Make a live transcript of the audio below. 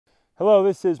Hello,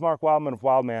 this is Mark Wildman of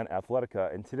Wildman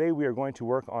Athletica, and today we are going to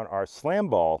work on our slam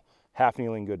ball half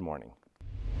kneeling good morning.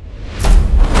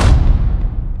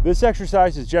 This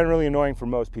exercise is generally annoying for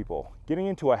most people. Getting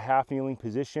into a half kneeling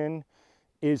position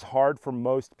is hard for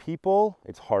most people.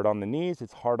 It's hard on the knees,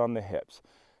 it's hard on the hips.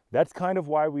 That's kind of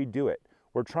why we do it.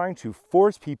 We're trying to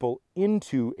force people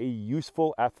into a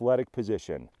useful athletic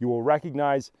position. You will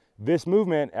recognize this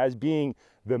movement as being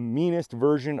the meanest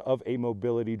version of a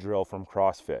mobility drill from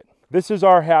CrossFit. This is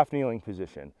our half kneeling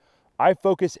position. I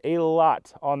focus a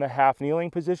lot on the half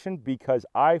kneeling position because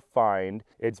I find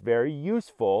it's very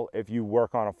useful if you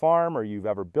work on a farm or you've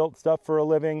ever built stuff for a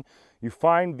living. You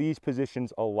find these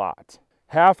positions a lot.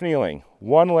 Half kneeling,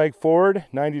 one leg forward,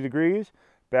 90 degrees,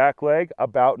 back leg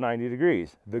about 90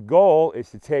 degrees. The goal is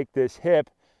to take this hip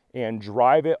and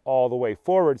drive it all the way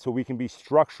forward so we can be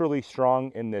structurally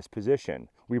strong in this position.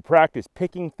 We practice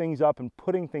picking things up and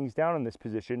putting things down in this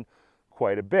position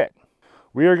quite a bit.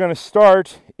 We are going to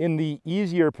start in the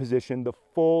easier position, the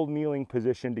full kneeling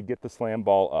position, to get the slam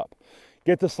ball up.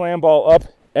 Get the slam ball up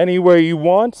anywhere you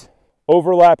want,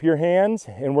 overlap your hands,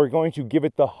 and we're going to give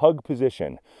it the hug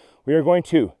position. We are going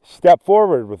to step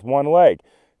forward with one leg,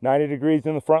 90 degrees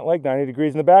in the front leg, 90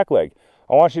 degrees in the back leg.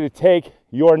 I want you to take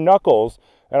your knuckles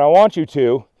and I want you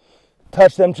to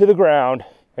touch them to the ground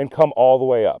and come all the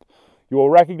way up. You will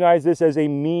recognize this as a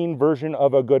mean version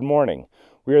of a good morning.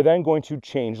 We are then going to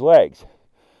change legs.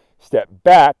 Step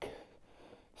back,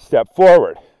 step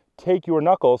forward. Take your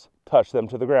knuckles, touch them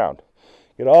to the ground.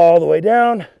 Get all the way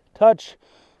down, touch,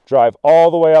 drive all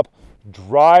the way up.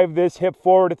 Drive this hip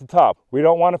forward at the top. We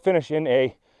don't want to finish in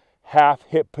a half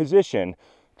hip position.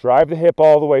 Drive the hip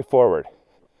all the way forward.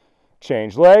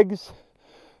 Change legs,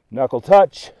 knuckle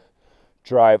touch,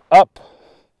 drive up,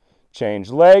 change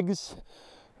legs,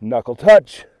 knuckle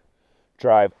touch,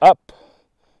 drive up,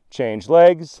 change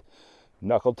legs,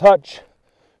 knuckle touch,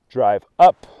 drive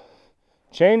up,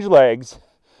 change legs,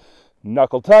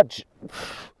 knuckle touch,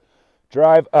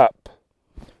 drive up.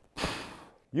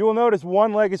 You will notice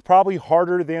one leg is probably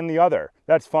harder than the other.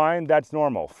 That's fine, that's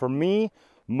normal. For me,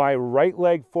 my right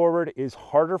leg forward is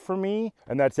harder for me,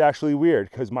 and that's actually weird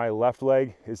because my left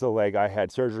leg is the leg I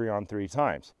had surgery on 3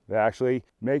 times. That actually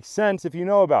makes sense if you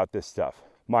know about this stuff.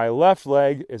 My left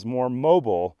leg is more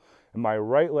mobile and my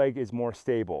right leg is more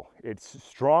stable. It's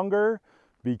stronger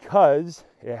because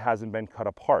it hasn't been cut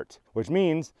apart, which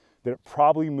means that it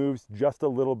probably moves just a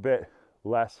little bit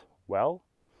less well.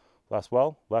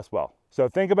 So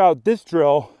think about this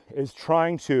drill is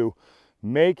trying to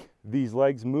make these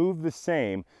legs move the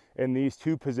same in these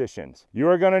two positions. You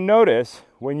are going to notice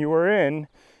when you are in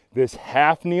this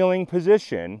half kneeling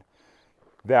position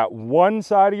that one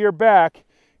side of your back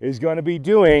is going to be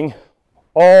doing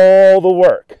all the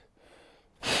work.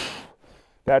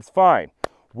 That's fine.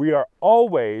 We are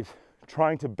always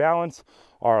trying to balance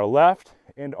our left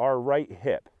and our right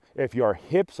hip. If your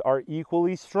hips are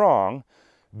equally strong,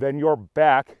 then your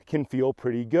back can feel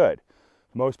pretty good.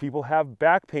 Most people have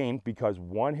back pain because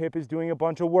one hip is doing a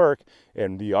bunch of work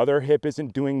and the other hip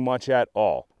isn't doing much at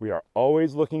all. We are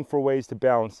always looking for ways to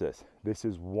balance this. This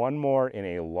is one more in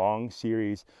a long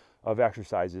series of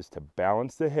exercises to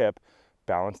balance the hip,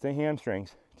 balance the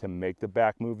hamstrings, to make the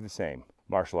back move the same.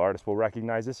 Martial artists will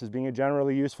recognize this as being a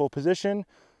generally useful position.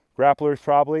 Grapplers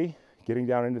probably getting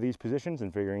down into these positions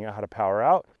and figuring out how to power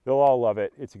out. They'll all love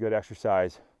it. It's a good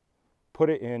exercise. Put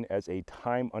it in as a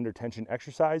time under tension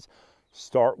exercise.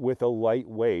 Start with a light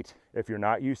weight. If you're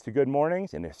not used to good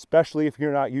mornings, and especially if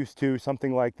you're not used to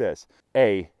something like this,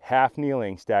 a half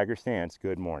kneeling stagger stance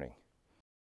good morning.